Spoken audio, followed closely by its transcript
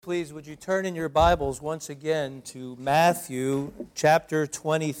Please, would you turn in your Bibles once again to Matthew chapter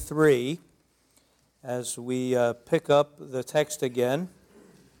 23 as we pick up the text again.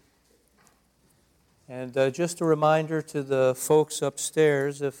 And just a reminder to the folks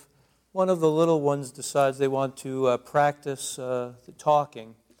upstairs, if one of the little ones decides they want to practice the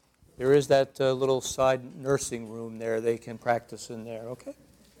talking, there is that little side nursing room there. They can practice in there, okay?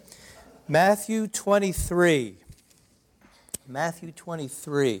 Matthew 23. Matthew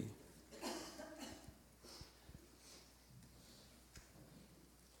 23.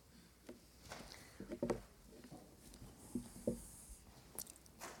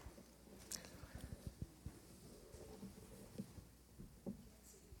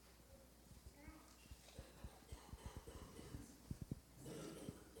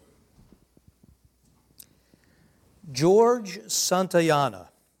 George Santayana,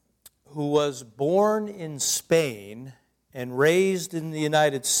 who was born in Spain and raised in the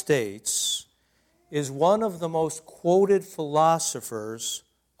United States, is one of the most quoted philosophers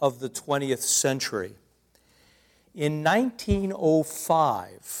of the 20th century. In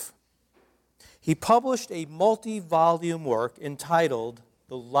 1905, he published a multi-volume work entitled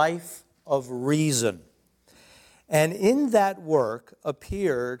The Life of Reason. And in that work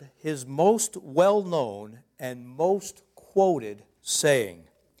appeared his most well-known and most quoted saying.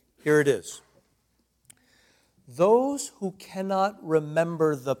 Here it is. Those who cannot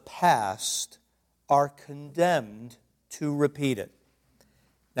remember the past are condemned to repeat it.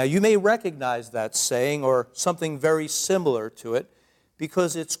 Now, you may recognize that saying or something very similar to it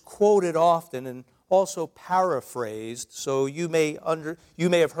because it's quoted often and also paraphrased, so you may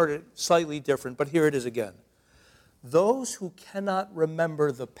have heard it slightly different, but here it is again. Those who cannot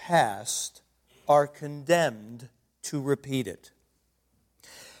remember the past are condemned to repeat it.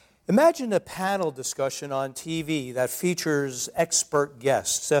 Imagine a panel discussion on TV that features expert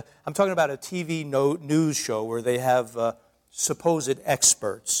guests. I'm talking about a TV news show where they have supposed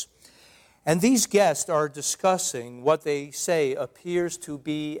experts. And these guests are discussing what they say appears to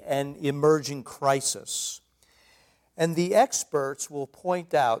be an emerging crisis. And the experts will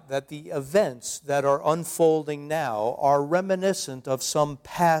point out that the events that are unfolding now are reminiscent of some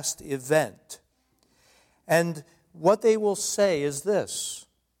past event. And what they will say is this: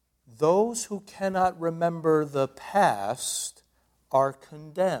 those who cannot remember the past are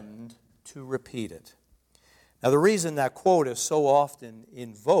condemned to repeat it. Now, the reason that quote is so often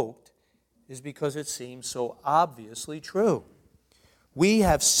invoked is because it seems so obviously true. We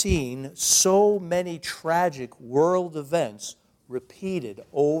have seen so many tragic world events repeated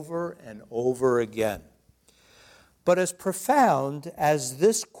over and over again. But as profound as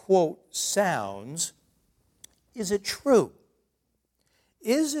this quote sounds, is it true?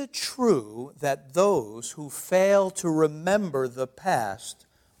 Is it true that those who fail to remember the past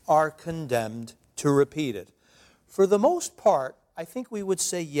are condemned to repeat it? For the most part, I think we would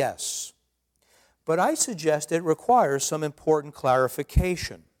say yes. But I suggest it requires some important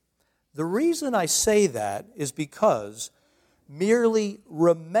clarification. The reason I say that is because merely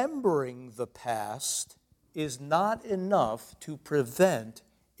remembering the past is not enough to prevent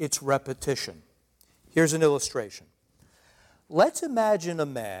its repetition. Here's an illustration. Let's imagine a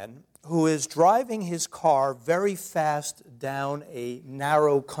man who is driving his car very fast down a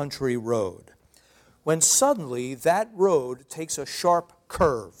narrow country road, when suddenly that road takes a sharp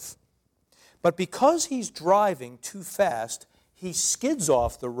curve. But because he's driving too fast, he skids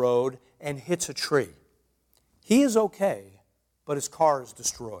off the road and hits a tree. He is okay, but his car is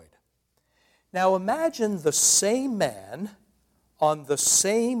destroyed. Now imagine the same man on the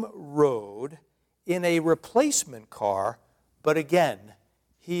same road in a replacement car, but again,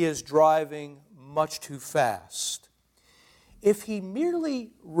 he is driving much too fast. If he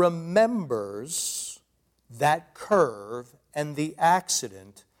merely remembers that curve and the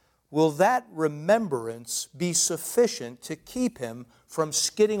accident, will that remembrance be sufficient to keep him from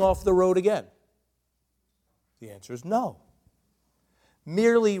skidding off the road again? The answer is no.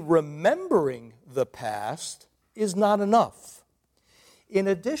 Merely remembering the past is not enough. In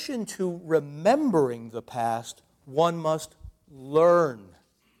addition to remembering the past, one must learn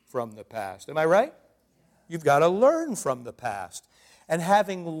from the past. Am I right? You've got to learn from the past. And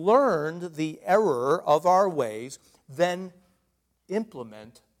having learned the error of our ways, then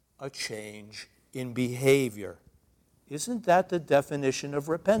implement a change in behavior. Isn't that the definition of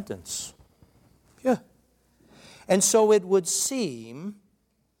repentance? Yeah. And so it would seem,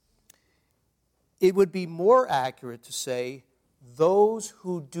 it would be more accurate to say, those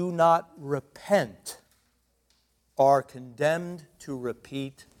who do not repent are condemned to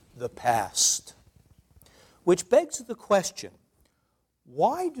repeat the past. Which begs the question,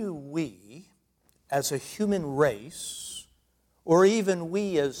 why do we, as a human race, or even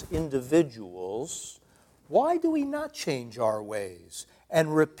we as individuals, why do we not change our ways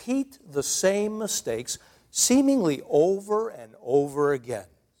and repeat the same mistakes seemingly over and over again?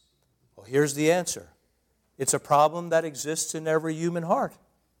 Well, here's the answer. It's a problem that exists in every human heart.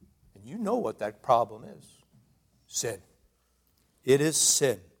 And you know what that problem is. Sin. It is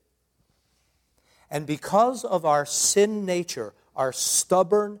sin. And because of our sin nature, our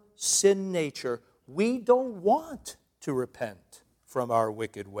stubborn sin nature, we don't want to repent from our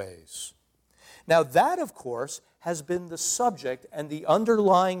wicked ways. Now that, of course, has been the subject and the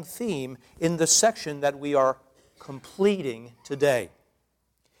underlying theme in the section that we are completing today.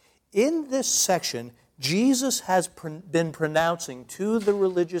 In this section, Jesus has been pronouncing to the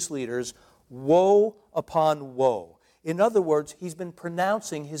religious leaders woe upon woe. In other words, he's been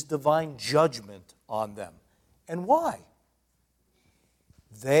pronouncing his divine judgment on them. And why?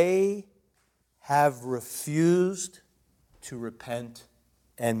 They have refused to repent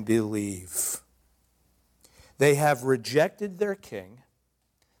and believe. They have rejected their king.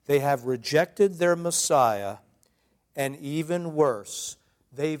 They have rejected their Messiah. And even worse,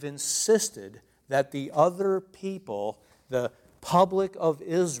 they've insisted that the other people, the public of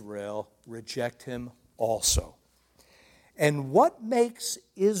Israel, reject him also. And what makes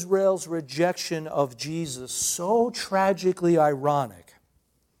Israel's rejection of Jesus so tragically ironic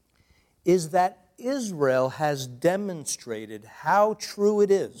is that Israel has demonstrated how true it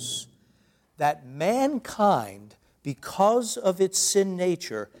is that mankind, because of its sin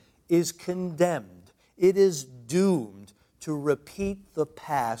nature, is condemned. It is doomed to repeat the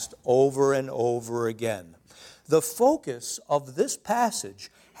past over and over again. The focus of this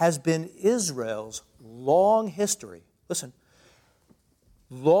passage has been Israel's long history. Listen,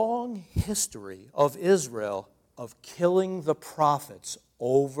 long history of Israel of killing the prophets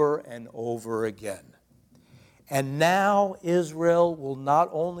over and over again. And now Israel will not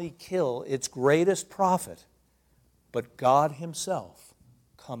only kill its greatest prophet, but God himself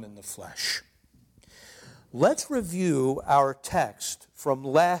come in the flesh. Let's review our text from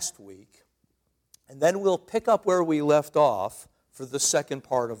last week, and then we'll pick up where we left off for the second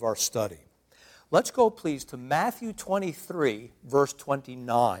part of our study. Let's go, please, to Matthew 23, verse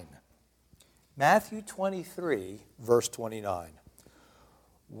 29. Matthew 23, verse 29.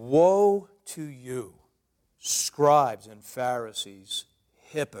 Woe to you, scribes and Pharisees,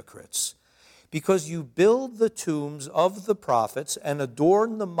 hypocrites, because you build the tombs of the prophets and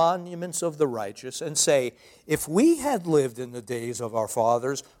adorn the monuments of the righteous, and say, if we had lived in the days of our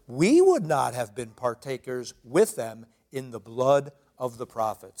fathers, we would not have been partakers with them in the blood of the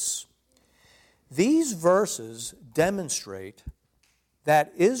prophets. These verses demonstrate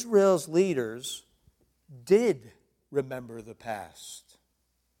that Israel's leaders did remember the past.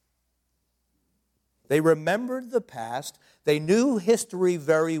 They remembered the past. They knew history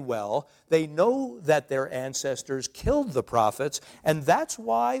very well. They know that their ancestors killed the prophets, and that's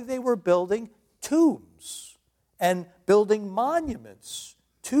why they were building tombs and building monuments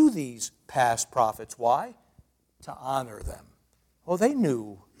to these past prophets. Why? To honor them. Oh, they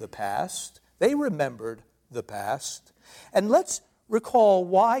knew the past. They remembered the past. And let's recall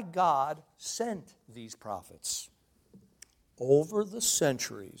why God sent these prophets. Over the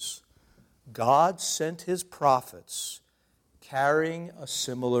centuries, God sent his prophets carrying a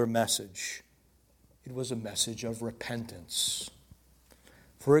similar message. It was a message of repentance.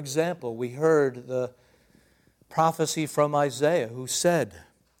 For example, we heard the prophecy from Isaiah who said,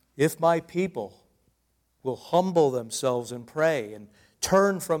 if my people will humble themselves and pray and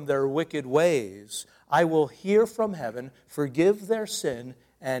turn from their wicked ways, I will hear from heaven, forgive their sin,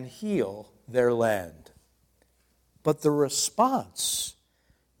 and heal their land. But the response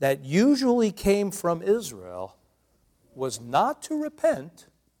that usually came from Israel was not to repent,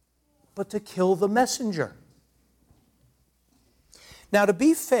 but to kill the messenger. Now, to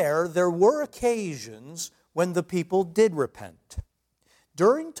be fair, there were occasions when the people did repent.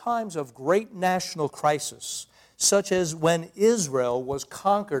 During times of great national crisis, such as when Israel was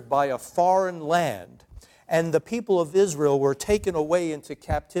conquered by a foreign land and the people of Israel were taken away into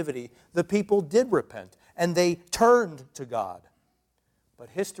captivity, the people did repent and they turned to God. But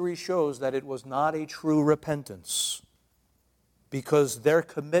history shows that it was not a true repentance because their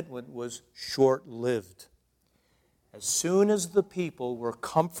commitment was short-lived. As soon as the people were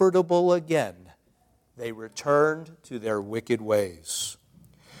comfortable again, they returned to their wicked ways,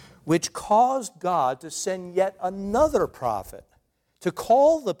 which caused God to send yet another prophet to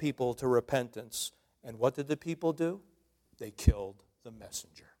call the people to repentance. And what did the people do? They killed the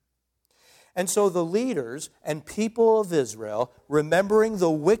messenger. And so the leaders and people of Israel, remembering the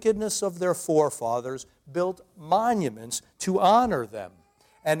wickedness of their forefathers, built monuments to honor them.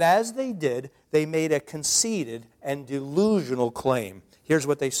 And as they did, they made a conceited and delusional claim. Here's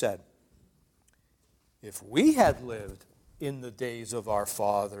what they said. If we had lived in the days of our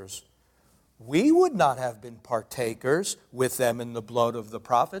fathers, we would not have been partakers with them in the blood of the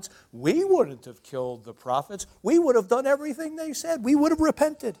prophets. We wouldn't have killed the prophets. We would have done everything they said. We would have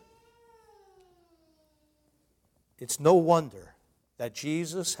repented. It's no wonder that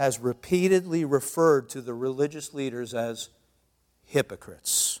Jesus has repeatedly referred to the religious leaders as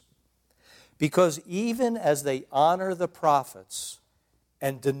hypocrites. Because even as they honor the prophets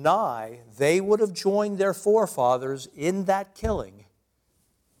and deny they would have joined their forefathers in that killing,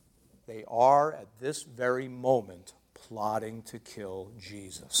 they are at this very moment plotting to kill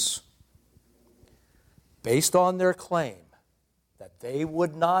Jesus. Based on their claim that they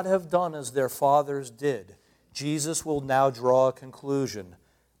would not have done as their fathers did, Jesus will now draw a conclusion.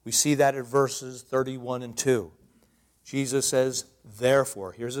 We see that in verses 31 and 2. Jesus says,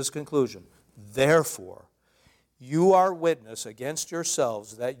 therefore, here's his conclusion, therefore, you are witness against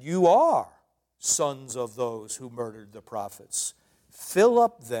yourselves that you are sons of those who murdered the prophets. Fill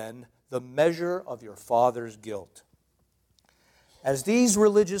up then the measure of your father's guilt. As these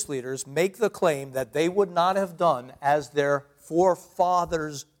religious leaders make the claim that they would not have done as their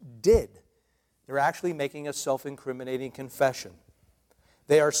forefathers did, they're actually making a self-incriminating confession.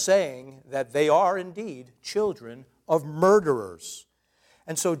 They are saying that they are indeed children of murderers.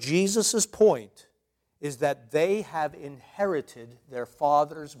 And so Jesus' point is that they have inherited their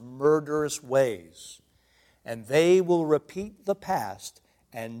father's murderous ways, and they will repeat the past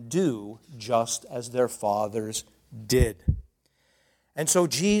and do just as their fathers did. And so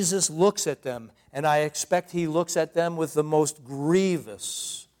Jesus looks at them, and I expect he looks at them with the most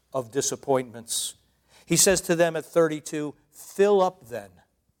grievous of disappointments. He says to them at 32, fill up then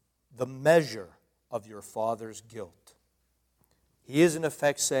the measure of your father's guilt. He is in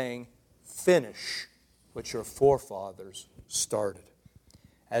effect saying, finish what your forefathers started.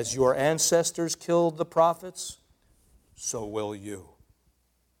 As your ancestors killed the prophets, so will you.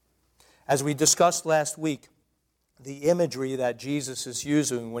 As we discussed last week, the imagery that Jesus is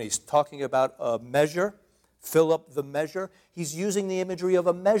using when he's talking about a measure, fill up the measure, he's using the imagery of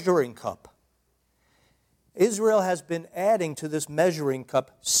a measuring cup. Israel has been adding to this measuring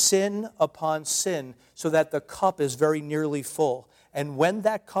cup sin upon sin so that the cup is very nearly full. And when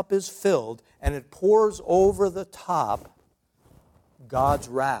that cup is filled and it pours over the top, God's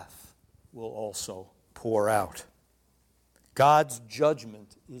wrath will also pour out. God's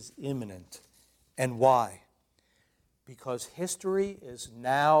judgment is imminent. And why? Because history is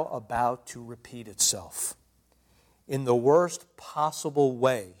now about to repeat itself in the worst possible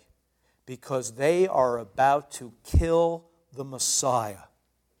way, because they are about to kill the Messiah,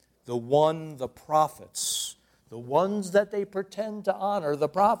 the one the prophets, the ones that they pretend to honor, the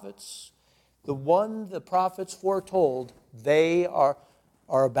prophets, the one the prophets foretold, they are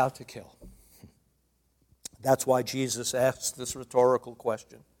about to kill. That's why Jesus asks this rhetorical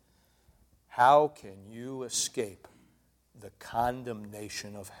question. How can you escape the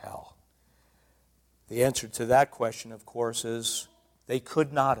condemnation of hell? The answer to that question, of course, is they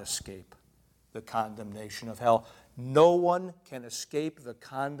could not escape the condemnation of hell. No one can escape the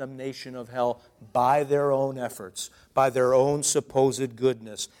condemnation of hell by their own efforts, by their own supposed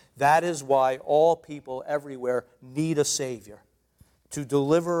goodness. That is why all people everywhere need a Savior to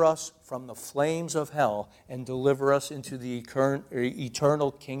deliver us from the flames of hell and deliver us into the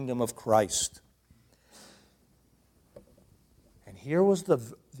eternal kingdom of Christ. And here was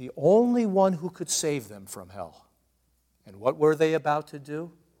the only one who could save them from hell. And what were they about to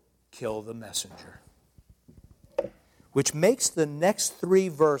do? Kill the messenger. Which makes the next 3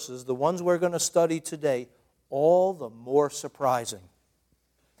 verses, the ones we're going to study today, all the more surprising.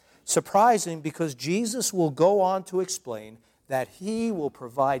 Surprising because Jesus will go on to explain that he will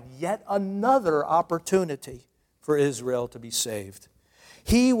provide yet another opportunity for Israel to be saved.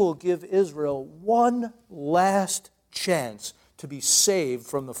 He will give Israel one last chance to be saved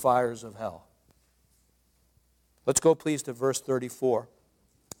from the fires of hell. Let's go, please, to verse 34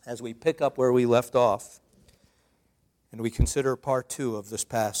 as we pick up where we left off and we consider part 2 of this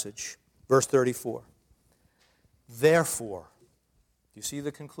passage. Verse 34. Therefore, do you see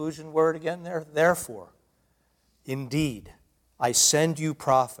the conclusion word again there? Therefore, indeed, I send you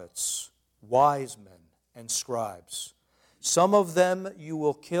prophets, wise men, and scribes. Some of them you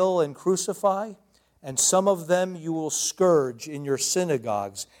will kill and crucify, and some of them you will scourge in your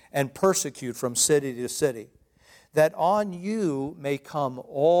synagogues and persecute from city to city. that on you may come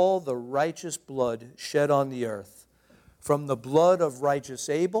all the righteous blood shed on the earth, from the blood of righteous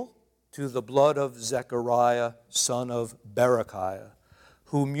Abel to the blood of Zechariah, son of Berechiah,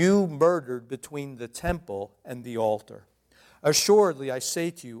 whom you murdered between the temple and the altar. Assuredly, I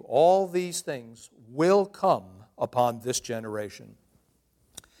say to you, all these things will come upon this generation.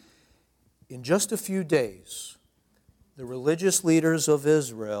 In just a few days, the religious leaders of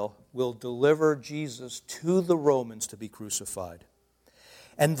Israel will deliver Jesus to the Romans to be crucified.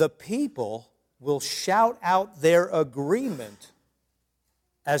 And the people will shout out their agreement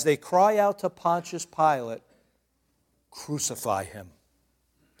as they cry out to Pontius Pilate, "Crucify him."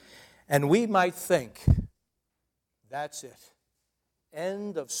 And we might think, that's it.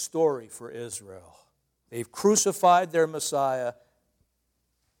 End of story for Israel. They've crucified their Messiah.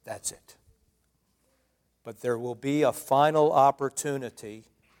 That's it. But there will be a final opportunity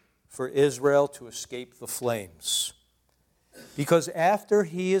for Israel to escape the flames. Because after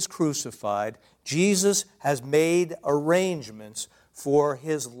he is crucified, Jesus has made arrangements for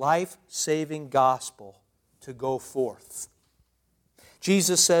his life-saving gospel to go forth.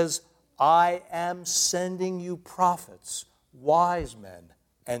 Jesus says, "I am sending you prophets, wise men,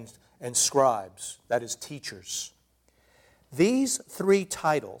 and scribes," that is, teachers. These three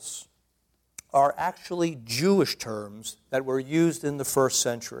titles are actually Jewish terms that were used in the first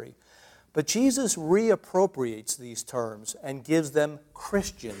century. But Jesus reappropriates these terms and gives them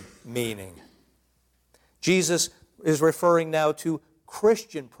Christian meaning. Jesus is referring now to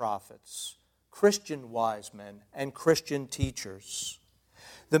Christian prophets, Christian wise men, and Christian teachers.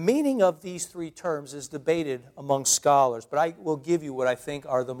 The meaning of these three terms is debated among scholars, but I will give you what I think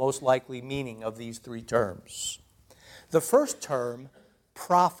are the most likely meaning of these three terms. The first term,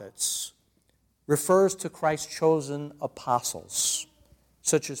 prophets, refers to Christ's chosen apostles,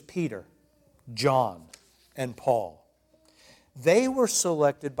 such as Peter, John, and Paul. They were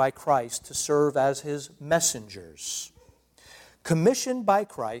selected by Christ to serve as his messengers. Commissioned by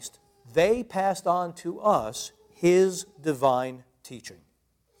Christ, they passed on to us his divine teaching.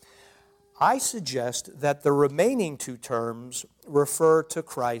 I suggest that the remaining two terms refer to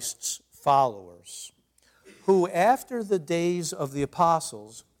Christ's followers, who after the days of the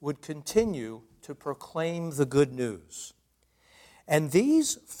apostles would continue to proclaim the good news. And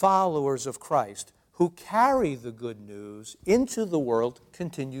these followers of Christ who carry the good news into the world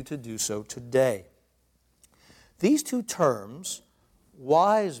continue to do so today. These two terms,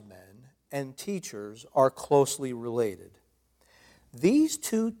 wise men and teachers, are closely related. These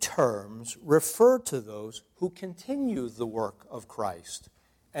two terms refer to those who continue the work of Christ.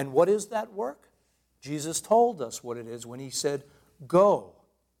 And what is that work? Jesus told us what it is when he said, "Go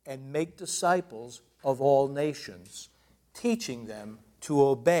and make disciples of all nations, teaching them to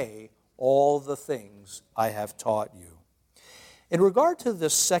obey all the things I have taught you." In regard to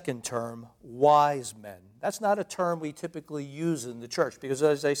this second term, wise men, that's not a term we typically use in the church because,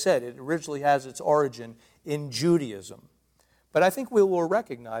 as I said, it originally has its origin in Judaism. But I think we will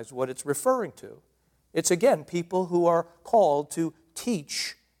recognize what it's referring to. It's, again, people who are called to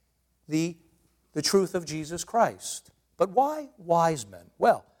teach the truth of Jesus Christ. But why wise men?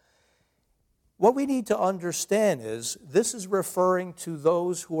 Well, what we need to understand is this is referring to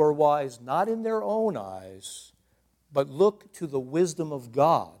those who are wise not in their own eyes, but look to the wisdom of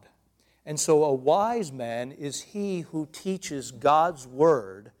God. And so a wise man is he who teaches God's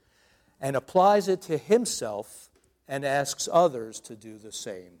word and applies it to himself and asks others to do the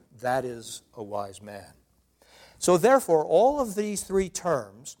same. That is a wise man. So therefore, all of these three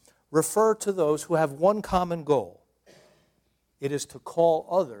terms refer to those who have one common goal. It is to call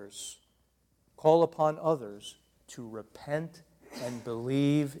upon others to repent and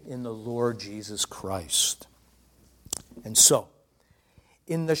believe in the Lord Jesus Christ. And so,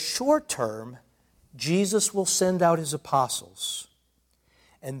 in the short term, Jesus will send out his apostles,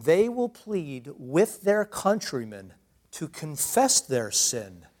 and they will plead with their countrymen to confess their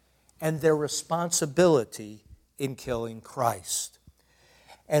sin and their responsibility in killing Christ.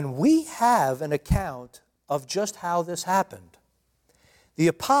 And we have an account of just how this happened. The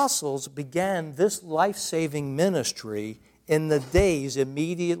apostles began this life-saving ministry in the days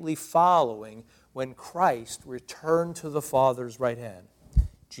immediately following when Christ returned to the Father's right hand.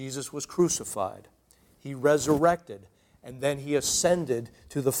 Jesus was crucified. He resurrected, and then he ascended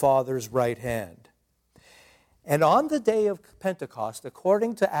to the Father's right hand. And on the day of Pentecost,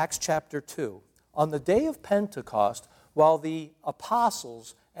 according to Acts chapter 2, on the day of Pentecost, while the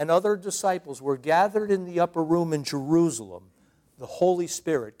apostles and other disciples were gathered in the upper room in Jerusalem, the Holy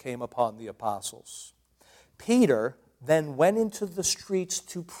Spirit came upon the apostles. Peter then went into the streets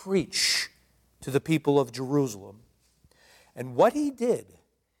to preach to the people of Jerusalem. And what he did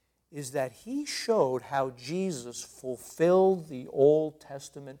is that he showed how Jesus fulfilled the Old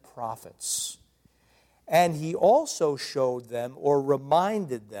Testament prophets. And he also showed them, or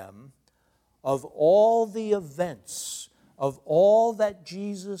reminded them, of all the events, of all that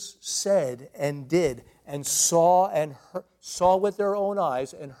Jesus said and did and saw with their own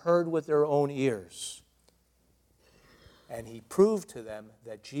eyes and heard with their own ears. And he proved to them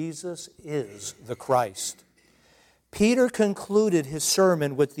that Jesus is the Christ. Peter concluded his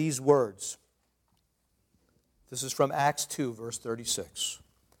sermon with these words. This is from Acts 2, verse 36.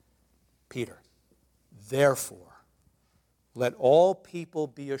 Peter, therefore, let all people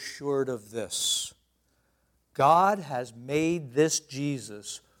be assured of this. God has made this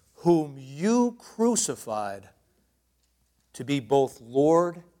Jesus, whom you crucified, to be both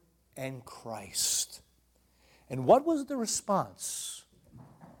Lord and Christ. And what was the response?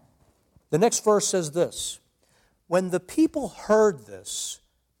 The next verse says this. When the people heard this,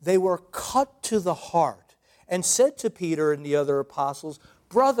 they were cut to the heart and said to Peter and the other apostles,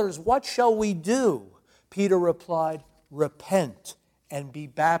 "Brothers, what shall we do?" Peter replied, "Repent and be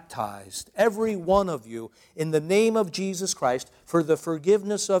baptized, every one of you, in the name of Jesus Christ for the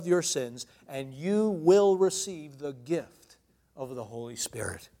forgiveness of your sins, and you will receive the gift of the Holy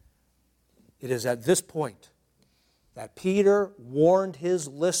Spirit." It is at this point that Peter warned his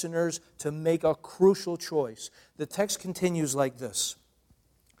listeners to make a crucial choice. The text continues like this.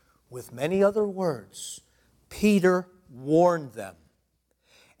 With many other words, Peter warned them,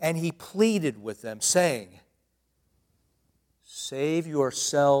 and he pleaded with them, saying, "Save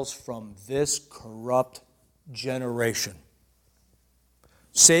yourselves from this corrupt generation."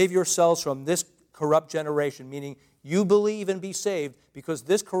 Save yourselves from this corrupt generation, meaning you believe and be saved, because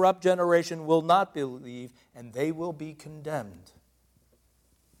this corrupt generation will not believe, and they will be condemned.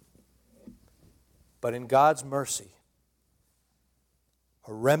 But in God's mercy,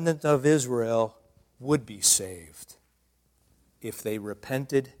 a remnant of Israel would be saved if they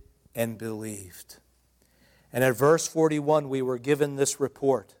repented and believed. And at verse 41, we were given this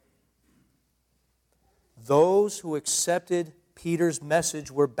report. Those who accepted Peter's message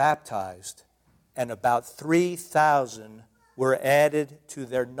were baptized, and about 3,000 were added to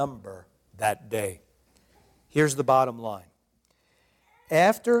their number that day. Here's the bottom line.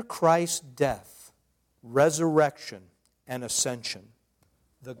 After Christ's death, resurrection, and ascension,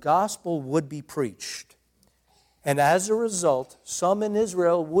 the gospel would be preached. And as a result, some in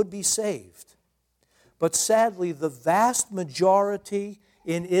Israel would be saved. But sadly, the vast majority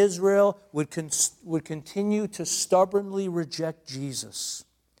in Israel would continue to stubbornly reject Jesus.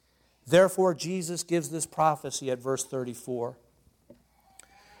 Therefore, Jesus gives this prophecy at verse 34.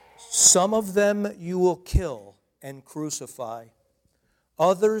 Some of them you will kill and crucify.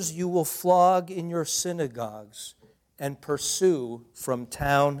 Others you will flog in your synagogues and pursue from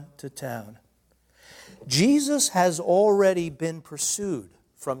town to town. Jesus has already been pursued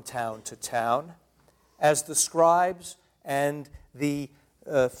from town to town, as the scribes and the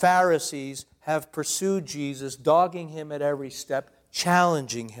Pharisees have pursued Jesus, dogging him at every step,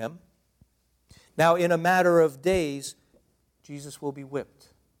 challenging him. Now, in a matter of days, Jesus will be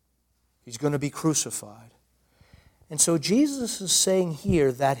whipped. He's going to be crucified. And so Jesus is saying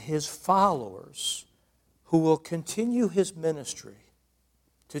here that his followers, who will continue his ministry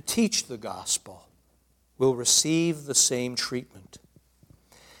to teach the gospel, will receive the same treatment.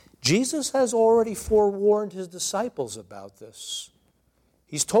 Jesus has already forewarned his disciples about this.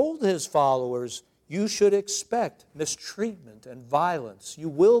 He's told his followers, you should expect mistreatment and violence. You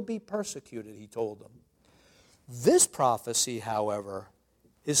will be persecuted, he told them. This prophecy, however,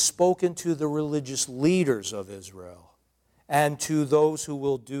 is spoken to the religious leaders of Israel and to those who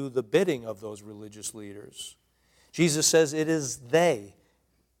will do the bidding of those religious leaders. Jesus says it is they.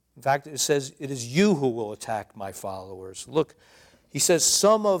 In fact, it says it is you who will attack my followers. Look, he says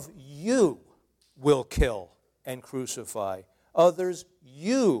some of you will kill and crucify. Others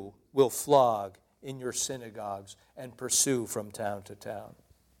you will flog in your synagogues and pursue from town to town.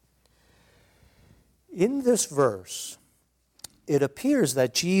 In this verse, it appears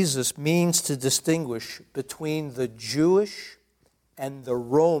that Jesus means to distinguish between the Jewish and the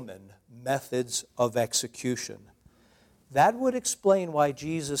Roman methods of execution. That would explain why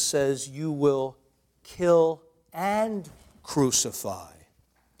Jesus says you will kill and crucify.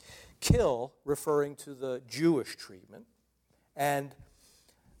 Kill, referring to the Jewish treatment, and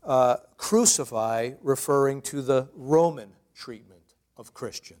crucify, referring to the Roman treatment of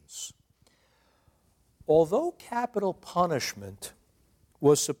Christians. Although capital punishment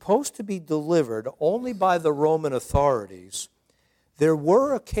was supposed to be delivered only by the Roman authorities, There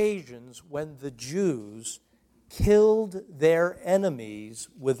were occasions when the Jews killed their enemies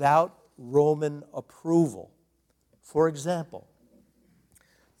without Roman approval. For example,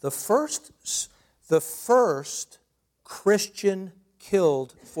 the first Christian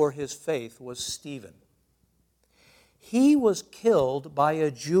killed for his faith was Stephen. He was killed by a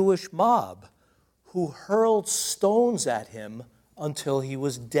Jewish mob who hurled stones at him until he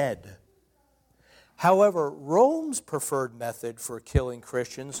was dead. However, Rome's preferred method for killing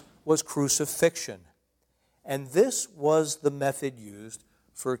Christians was crucifixion, and this was the method used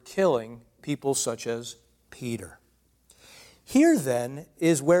for killing people such as Peter. Here, then,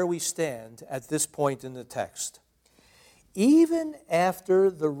 is where we stand at this point in the text. Even after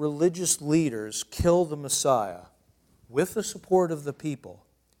the religious leaders kill the Messiah, with the support of the people,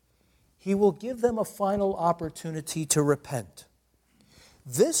 he will give them a final opportunity to repent.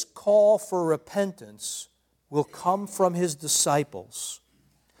 This call for repentance will come from his disciples.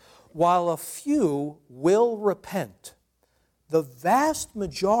 While a few will repent, the vast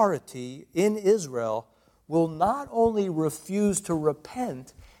majority in Israel will not only refuse to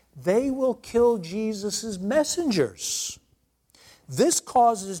repent, they will kill Jesus' messengers. This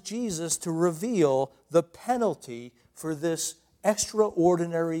causes Jesus to reveal the penalty for this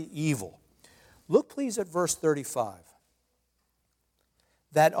extraordinary evil. Look please at verse 35.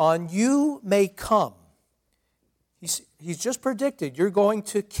 That on you may come. He's just predicted you're going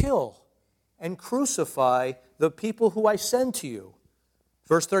to kill and crucify the people who I send to you.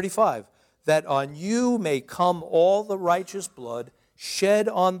 Verse 35. That on you may come all the righteous blood shed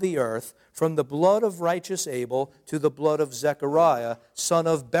on the earth, from the blood of righteous Abel to the blood of Zechariah, son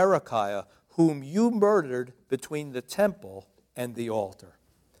of Berechiah, whom you murdered between the temple and the altar.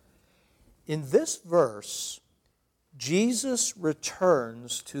 In this verse, Jesus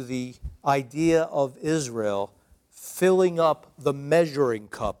returns to the idea of Israel filling up the measuring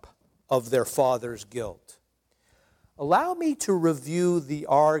cup of their father's guilt. Allow me to review the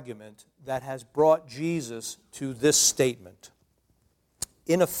argument that has brought Jesus to this statement.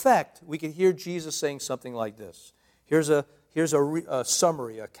 In effect, we can hear Jesus saying something like this. Here's a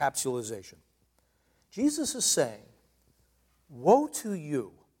summary, a capsulization. Jesus is saying, woe to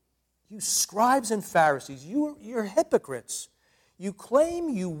you, you scribes and Pharisees, you're hypocrites. You claim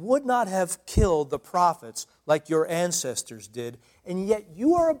you would not have killed the prophets like your ancestors did, and yet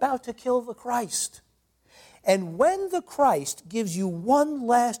you are about to kill the Christ. And when the Christ gives you one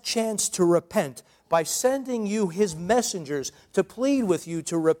last chance to repent by sending you his messengers to plead with you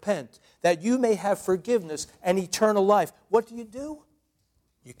to repent, that you may have forgiveness and eternal life, what do?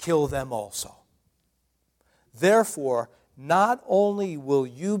 You kill them also. Therefore, not only will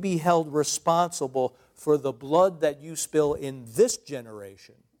you be held responsible for the blood that you spill in this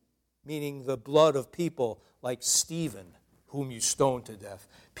generation, meaning the blood of people like Stephen, whom you stoned to death,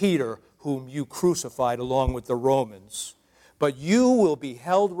 Peter, whom you crucified along with the Romans, but you will be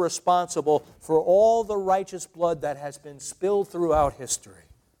held responsible for all the righteous blood that has been spilled throughout history.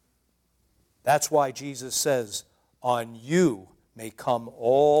 That's why Jesus says, on you may come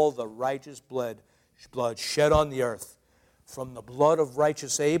all the righteous blood shed on the earth, from the blood of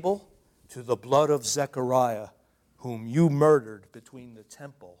righteous Abel to the blood of Zechariah, whom you murdered between the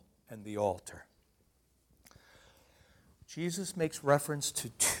temple and the altar. Jesus makes reference to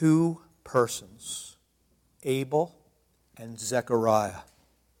two persons, Abel and Zechariah.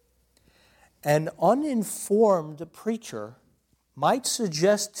 An uninformed preacher might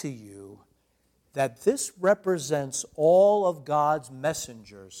suggest to you that this represents all of God's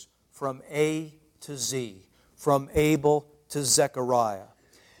messengers from A to Z, from Abel to Zechariah.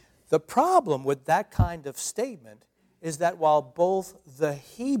 The problem with that kind of statement is that while both the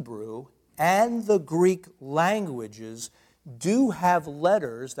Hebrew and the Greek languages do have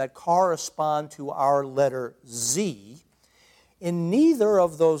letters that correspond to our letter Z, in neither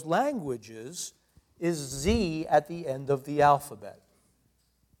of those languages is Z at the end of the alphabet.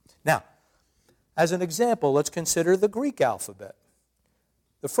 Now, as an example, let's consider the Greek alphabet.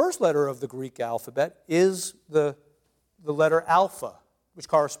 The first letter of the Greek alphabet is the letter alpha, which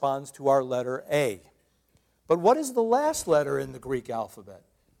corresponds to our letter A. But what is the last letter in the Greek alphabet?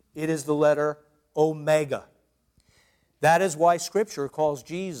 It is the letter omega. That is why Scripture calls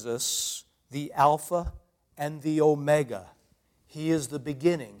Jesus the Alpha and the Omega. He is the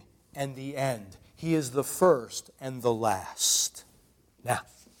beginning and the end. He is the first and the last. Now,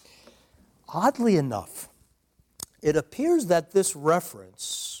 oddly enough, it appears that this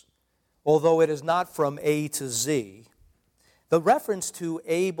reference, although it is not from A to Z, the reference to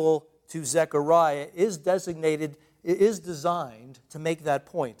Abel to Zechariah is designed to make that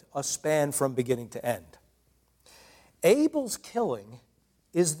point, a span from beginning to end. Abel's killing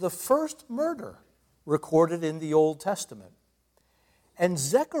is the first murder recorded in the Old Testament. And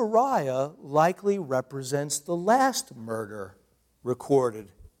Zechariah likely represents the last murder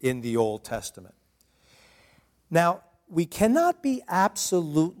recorded in the Old Testament. Now, we cannot be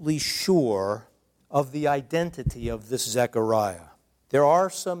absolutely sure of the identity of this Zechariah. There are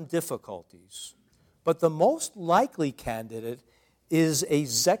some difficulties, but the most likely candidate is a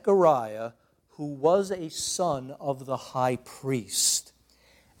Zechariah who was a son of the high priest.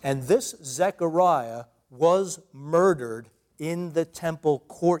 And this Zechariah was murdered in the temple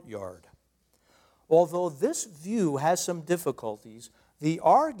courtyard. Although this view has some difficulties, the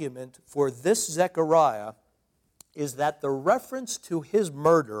argument for this Zechariah is that the reference to his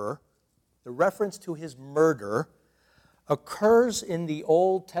murder occurs in the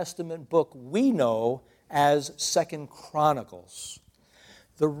Old Testament book we know as 2 Chronicles.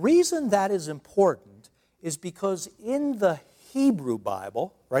 The reason that is important is because in the Hebrew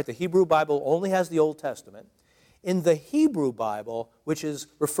Bible, right, the Hebrew Bible only has the Old Testament. In the Hebrew Bible, which is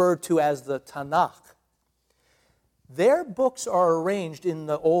referred to as the Tanakh, their books are arranged in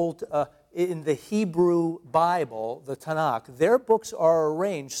the Hebrew Bible, the Tanakh. Their books are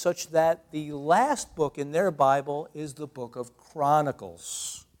arranged such that the last book in their Bible is the book of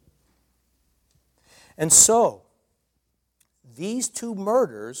Chronicles. And so, these two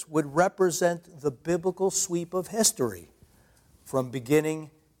murders would represent the biblical sweep of history from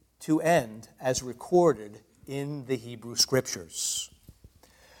beginning to end as recorded in the Hebrew Scriptures.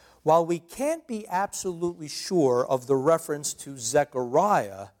 While we can't be absolutely sure of the reference to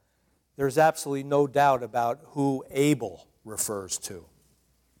Zechariah, there's absolutely no doubt about who Abel refers to.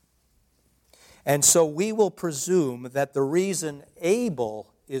 And so we will presume that the reason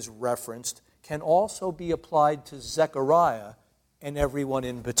Abel is referenced can also be applied to Zechariah and everyone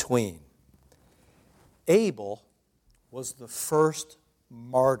in between. Abel was the first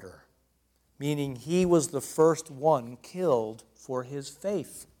martyr, meaning he was the first one killed for his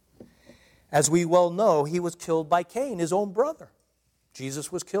faith. As we well know, he was killed by Cain, his own brother.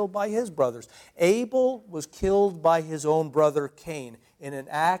 Jesus was killed by his brothers. Abel was killed by his own brother Cain in an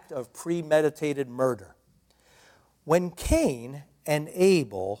act of premeditated murder. When Cain and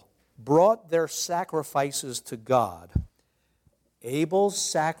Abel brought their sacrifices to God, Abel's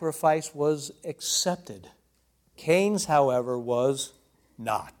sacrifice was accepted. Cain's, however, was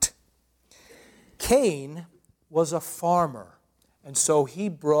not. Cain was a farmer, and so he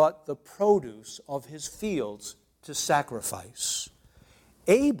brought the produce of his fields to sacrifice.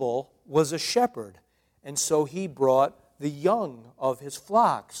 Abel was a shepherd, and so he brought the young of his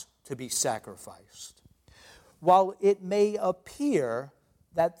flocks to be sacrificed. While it may appear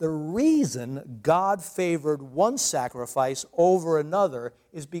that the reason God favored one sacrifice over another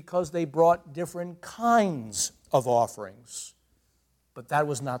is because they brought different kinds of offerings, but that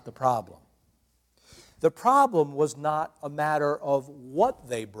was not the problem. The problem was not a matter of what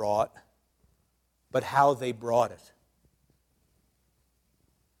they brought, but how they brought it.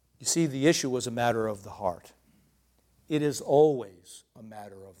 You see, the issue was a matter of the heart. It is always a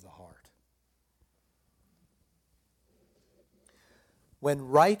matter of the heart. When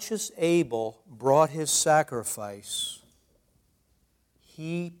righteous Abel brought his sacrifice,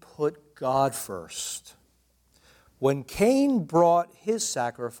 he put God first. When Cain brought his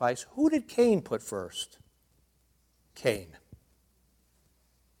sacrifice, who did Cain put first? Cain.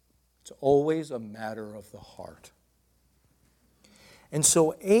 It's always a matter of the heart. And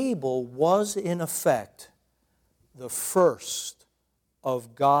so Abel was, in effect, the first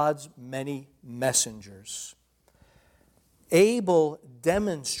of God's many messengers. Abel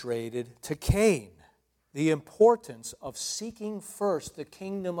demonstrated to Cain the importance of seeking first the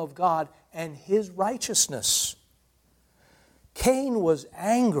kingdom of God and his righteousness. Cain was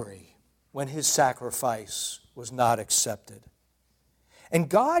angry when his sacrifice was not accepted. And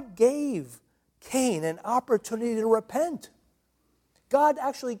God gave Cain an opportunity to repent. God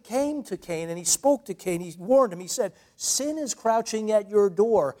actually came to Cain and he spoke to Cain. He warned him. He said, "Sin is crouching at your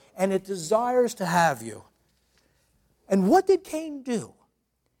door and it desires to have you." And what did Cain do?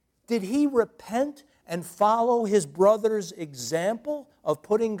 Did he repent and follow his brother's example of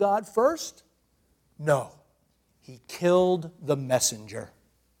putting God first? No. He killed the messenger.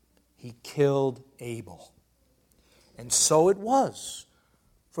 He killed Abel. And so it was.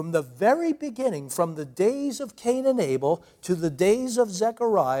 From the very beginning, from the days of Cain and Abel to the days of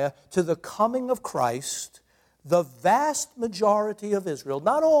Zechariah to the coming of Christ, the vast majority of Israel,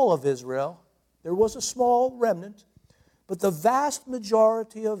 not all of Israel, there was a small remnant, but the vast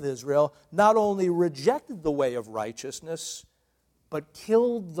majority of Israel not only rejected the way of righteousness, but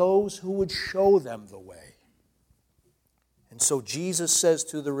killed those who would show them the way. And so Jesus says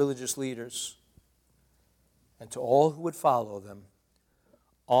to the religious leaders and to all who would follow them,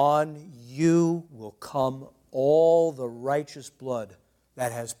 on you will come all the righteous blood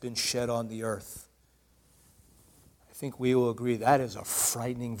that has been shed on the earth. I think we will agree that is a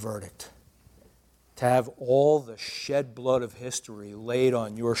frightening verdict. To have all the shed blood of history laid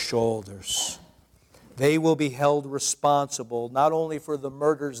on your shoulders. They will be held responsible not only for the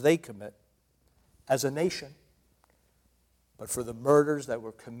murders they commit as a nation, but for the murders that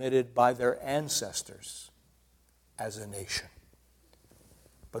were committed by their ancestors as a nation.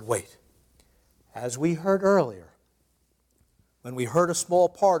 But wait, as we heard earlier, when we heard a small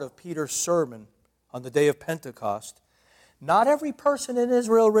part of Peter's sermon on the day of Pentecost, not every person in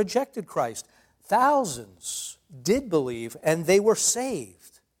Israel rejected Christ. Thousands did believe, and they were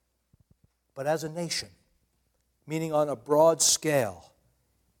saved. But as a nation, meaning on a broad scale,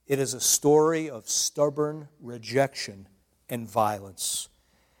 it is a story of stubborn rejection and violence.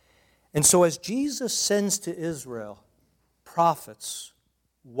 And so as Jesus sends to Israel prophets,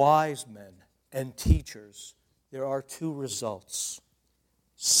 wise men, and teachers, there are two results.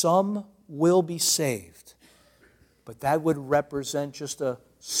 Some will be saved, but that would represent just a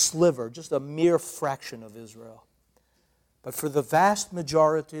sliver, just a mere fraction of Israel. But for the vast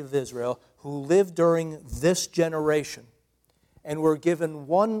majority of Israel who lived during this generation and were given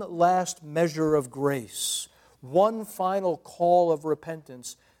one last measure of grace, one final call of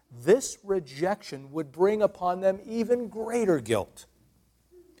repentance, this rejection would bring upon them even greater guilt.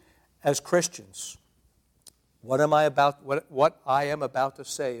 As Christians, what I am about to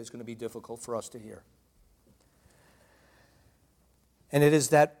say is going to be difficult for us to hear. And it is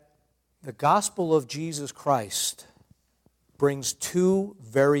that the gospel of Jesus Christ brings two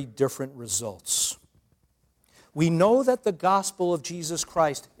very different results. We know that the gospel of Jesus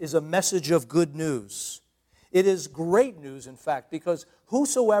Christ is a message of good news. It is great news, in fact, because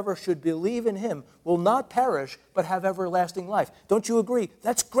whosoever should believe in him will not perish but have everlasting life. Don't you agree?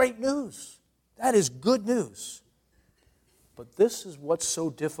 That's great news. That is good news. But this is what's so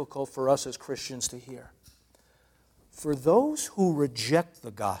difficult for us as Christians to hear. For those who reject the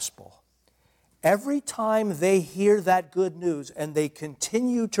gospel, every time they hear that good news and they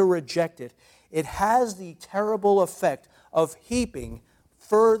continue to reject it, it has the terrible effect of heaping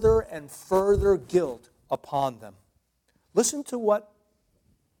further and further guilt upon them. Listen to what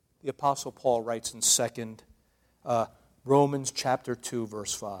the Apostle Paul writes in Romans chapter 2,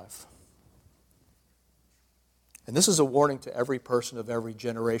 verse 5. And this is a warning to every person of every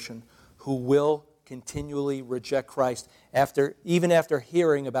generation who will continually reject Christ even after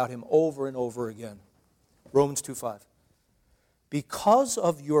hearing about him over and over again. Romans 2:5. Because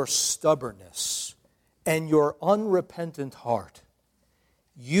of your stubbornness and your unrepentant heart,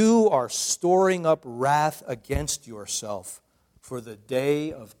 you are storing up wrath against yourself for the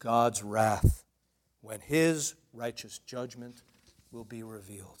day of God's wrath, when his righteous judgment will be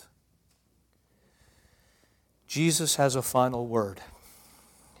revealed. Jesus has a final word,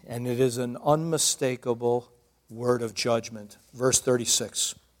 and it is an unmistakable word of judgment. Verse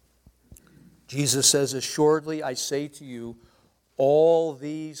 36. Jesus says, assuredly I say to you, all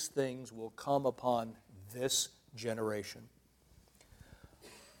these things will come upon this generation.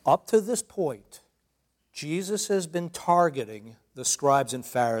 Up to this point, Jesus has been targeting the scribes and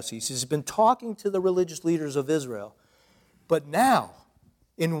Pharisees. He's been talking to the religious leaders of Israel. But now,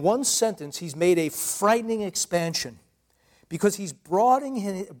 in one sentence, he's made a frightening expansion because he's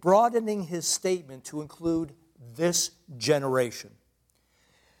broadening his statement to include this generation.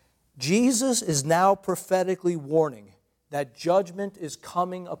 Jesus is now prophetically warning that judgment is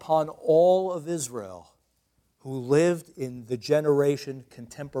coming upon all of Israel who lived in the generation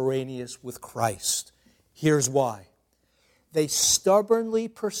contemporaneous with Christ. Here's why. They stubbornly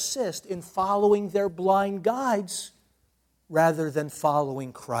persist in following their blind guides rather than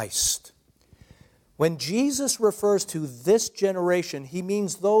following Christ. When Jesus refers to this generation, he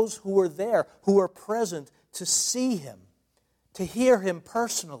means those who were there, who were present to see him, to hear him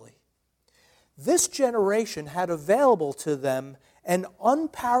personally. This generation had available to them an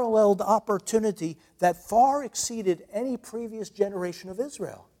unparalleled opportunity that far exceeded any previous generation of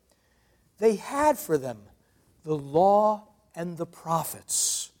Israel. They had for them the law and the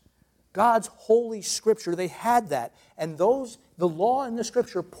prophets. God's holy scripture, they had that. And the law and the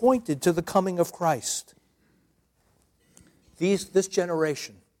scripture pointed to the coming of Christ. This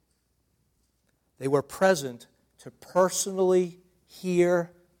generation, they were present to personally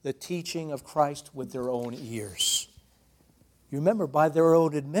hear the teaching of Christ with their own ears. You remember, by their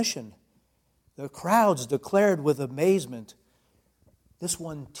own admission, the crowds declared with amazement, this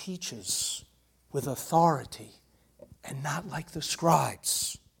one teaches with authority and not like the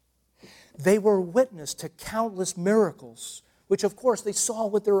scribes. They were witness to countless miracles, which of course they saw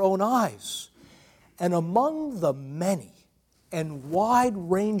with their own eyes. And among the many and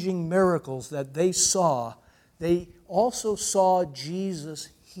wide-ranging miracles that they saw, they also saw Jesus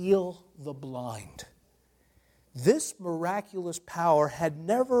heal the blind. This miraculous power had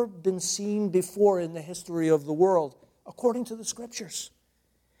never been seen before in the history of the world, according to the Scriptures.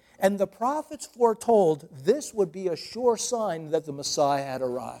 And the prophets foretold this would be a sure sign that the Messiah had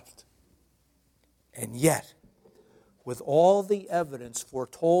arrived. And yet, with all the evidence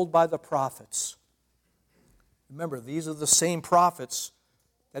foretold by the prophets, remember, these are the same prophets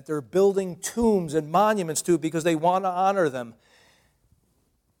that they're building tombs and monuments to because they want to honor them.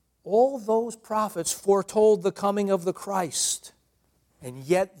 All those prophets foretold the coming of the Christ, and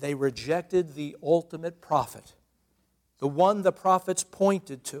yet they rejected the ultimate prophet, the one the prophets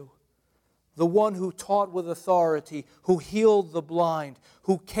pointed to, the one who taught with authority, who healed the blind,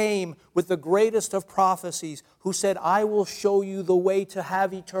 who came with the greatest of prophecies, who said, "I will show you the way to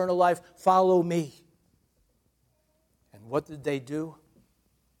have eternal life. Follow me." And what did they do?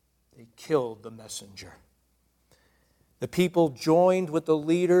 They killed the messenger. The people joined with the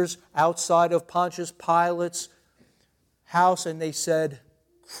leaders outside of Pontius Pilate's house, and they said,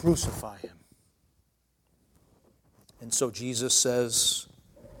 "Crucify him." And so Jesus says,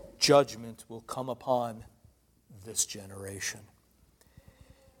 judgment will come upon this generation.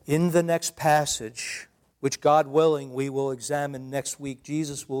 In the next passage, which God willing we will examine next week,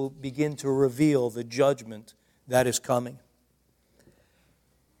 Jesus will begin to reveal the judgment that is coming.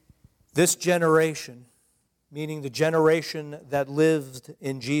 This generation, meaning the generation that lived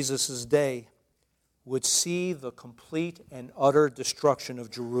in Jesus' day, would see the complete and utter destruction of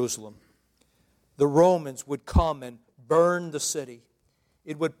Jerusalem. The Romans would come and burn the city.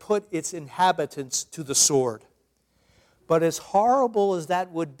 It would put its inhabitants to the sword. But as horrible as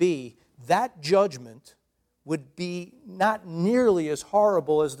that would be, that judgment would be not nearly as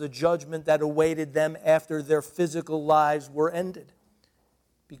horrible as the judgment that awaited them after their physical lives were ended,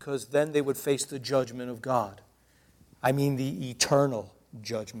 because then they would face the judgment of God. I mean the eternal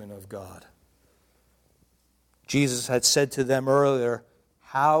judgment of God. Jesus had said to them earlier,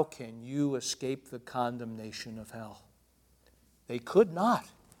 "How can you escape the condemnation of hell?" They could not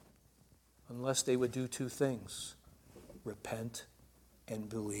unless they would do two things: repent and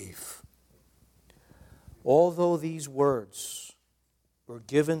believe. Although these words were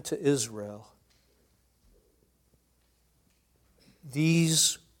given to Israel,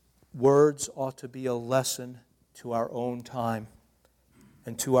 these words ought to be a lesson to our own time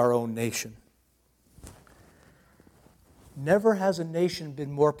and to our own nation. Never has a nation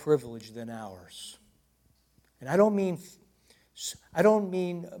been more privileged than ours. And I don't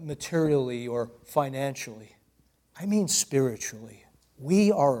mean materially or financially. I mean spiritually.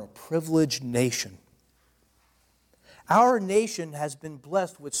 We are a privileged nation. Our nation has been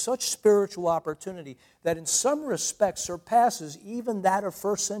blessed with such spiritual opportunity that in some respects surpasses even that of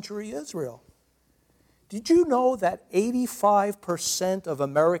first century Israel. Did you know that 85% of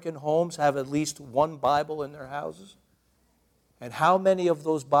American homes have at least one Bible in their houses? And how many of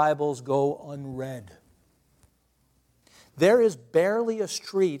those Bibles go unread? There is barely a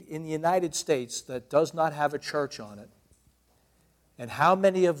street in the United States that does not have a church on it. And how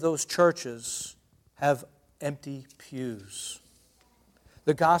many of those churches have empty pews?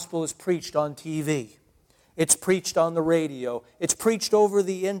 The gospel is preached on TV. It's preached on the radio. It's preached over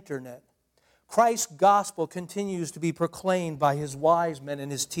the internet. Christ's gospel continues to be proclaimed by his wise men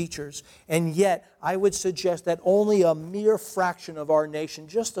and his teachers. And yet, I would suggest that only a mere fraction of our nation,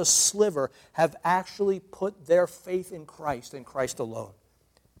 just a sliver, have actually put their faith in Christ and Christ alone.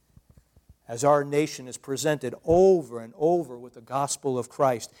 As our nation is presented over and over with the gospel of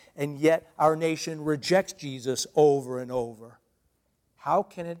Christ, and yet our nation rejects Jesus over and over, how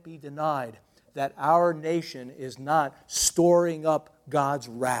can it be denied that our nation is not storing up God's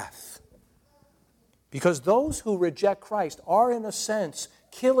wrath? Because those who reject Christ are, in a sense,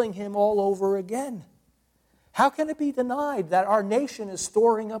 killing him all over again. How can it be denied that our nation is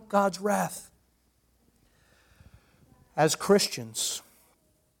storing up God's wrath? As Christians,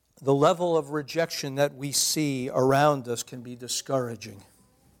 the level of rejection that we see around us can be discouraging.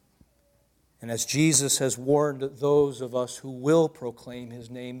 And as Jesus has warned those of us who will proclaim his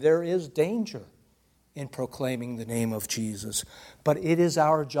name, there is danger in proclaiming the name of Jesus. But it is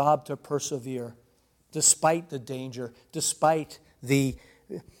our job to persevere, despite the danger, despite the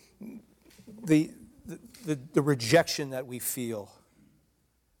rejection that we feel,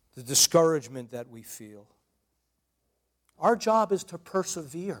 the discouragement that we feel. Our job is to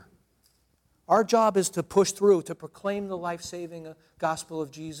persevere. Our job is to push through, to proclaim the life-saving gospel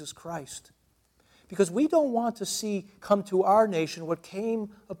of Jesus Christ. Because we don't want to see come to our nation what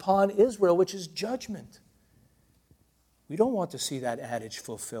came upon Israel, which is judgment. We don't want to see that adage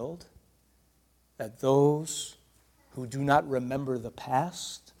fulfilled, that those who do not remember the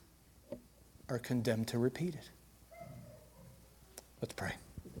past are condemned to repeat it. Let's pray.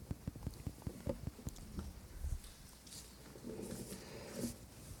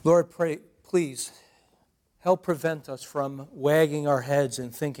 Lord, please help prevent us from wagging our heads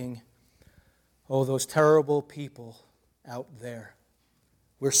and thinking, oh, those terrible people out there.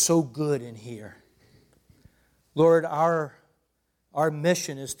 We're so good in here. Lord, our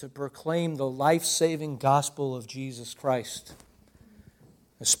mission is to proclaim the life-saving gospel of Jesus Christ.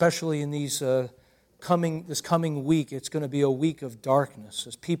 Especially in this coming week, it's going to be a week of darkness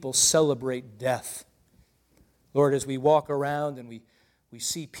as people celebrate death. Lord, as we walk around and we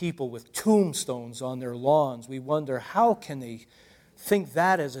see people with tombstones on their lawns, we wonder, how can they think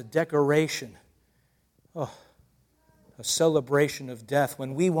that as a decoration? Oh, a celebration of death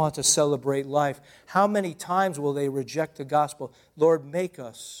when we want to celebrate life. How many times will they reject the gospel? Lord, make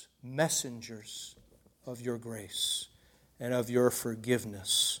us messengers of your grace and of your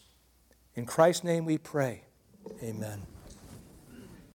forgiveness. In Christ's name we pray. Amen.